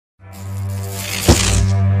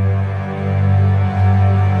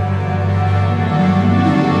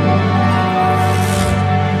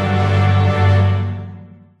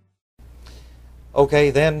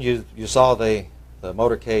Okay, then you saw the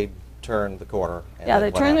motorcade turn the corner. And yeah,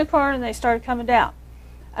 they turned the corner and they started coming down.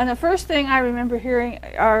 And the first thing I remember hearing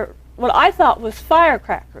are what I thought was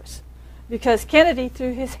firecrackers, because Kennedy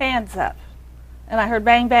threw his hands up, and I heard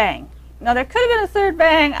bang, bang. Now, there could have been a third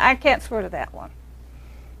bang. I can't swear to that one.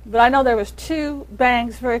 But I know there was two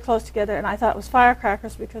bangs very close together, and I thought it was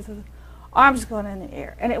firecrackers because of the arms going in the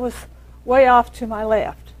air. And it was way off to my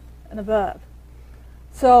left and above.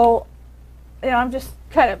 So, you know, I'm just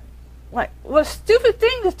kind of like, what a stupid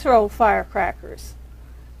thing to throw firecrackers.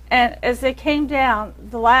 And as they came down,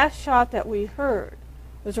 the last shot that we heard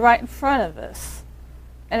was right in front of us.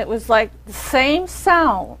 And it was like the same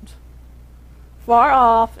sound, far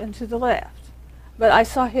off and to the left. But I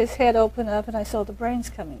saw his head open up and I saw the brains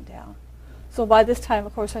coming down. So by this time,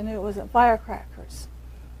 of course, I knew it wasn't firecrackers.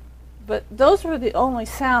 But those were the only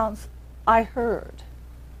sounds I heard.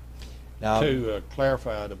 Now, to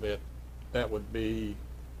clarify it a bit, that would be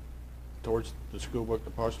towards the school book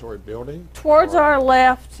depository building? Towards our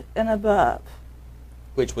left and above.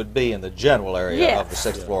 Which would be in the general area of the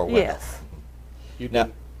sixth floor window. Yes. You now,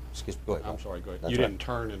 didn't, excuse me, go ahead. I'm sorry, go ahead. That's You right. didn't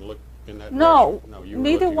turn and look in that No, direction? No, you were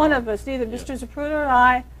neither looking one on. of us, neither Yeah. Mr. Zapruder or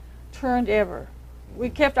I, turned ever. We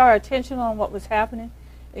kept our attention on what was happening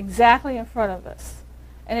exactly in front of us.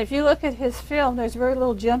 And if you look at his film, there's very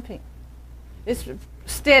little jumping. It's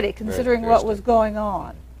steady considering very what was going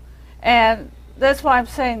on. And that's why I'm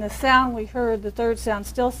saying the sound we heard, the third sound,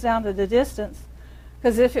 still sounded a distance,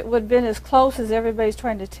 because if it would have been as close as everybody's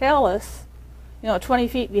trying to tell us, you know, 20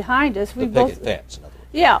 feet behind us, we both... The picket fence, in other words.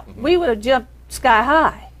 Yeah, we would have jumped sky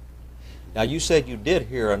high. Now, you said you did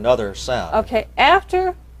hear another sound. Okay,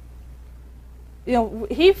 after, you know,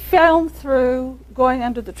 he filmed through going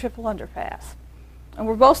under the triple underpass. And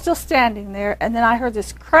we're both still standing there, and then I heard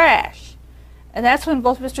this crash. And that's when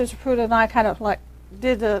both Mr. Zapruder and I kind of like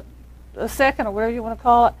did a second, or whatever you want to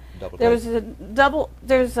call it.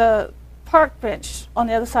 There's a park bench on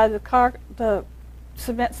the other side of the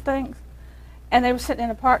cement things. And they were sitting in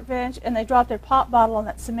a park bench, and they dropped their pop bottle on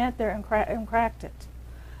that cement there and cracked it.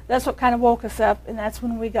 That's what kind of woke us up, and that's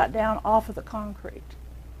when we got down off of the concrete.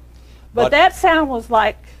 But that sound was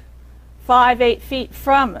like 5-8 feet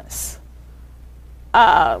from us.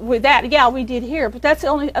 With that, yeah, we did hear, but that's the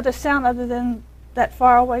only other sound other than that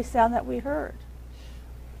faraway sound that we heard.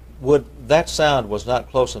 That sound was not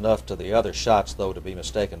close enough to the other shots, though, to be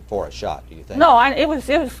mistaken for a shot, do you think? No, it was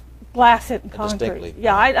glass hitting concrete. Distinctly.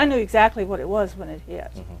 Yeah, I knew exactly what it was when it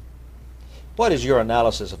hit. Mm-hmm. What is your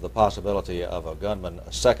analysis of the possibility of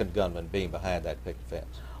a second gunman being behind that picket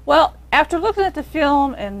fence? Well, after looking at the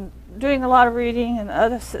film and doing a lot of reading and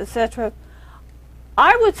etc.,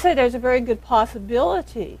 I would say there's a very good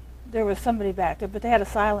possibility there was somebody back there, but they had a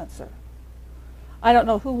silencer. I don't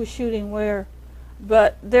know who was shooting where,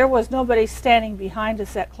 but there was nobody standing behind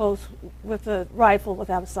us that close with a rifle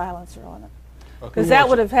without a silencer on it. Because that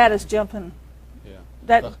would have had us jumping.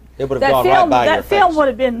 Yeah. It would have gone right by your That film face. would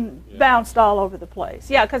have been bounced all over the place.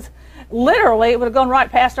 Yeah, because literally it would have gone right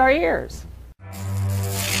past our ears.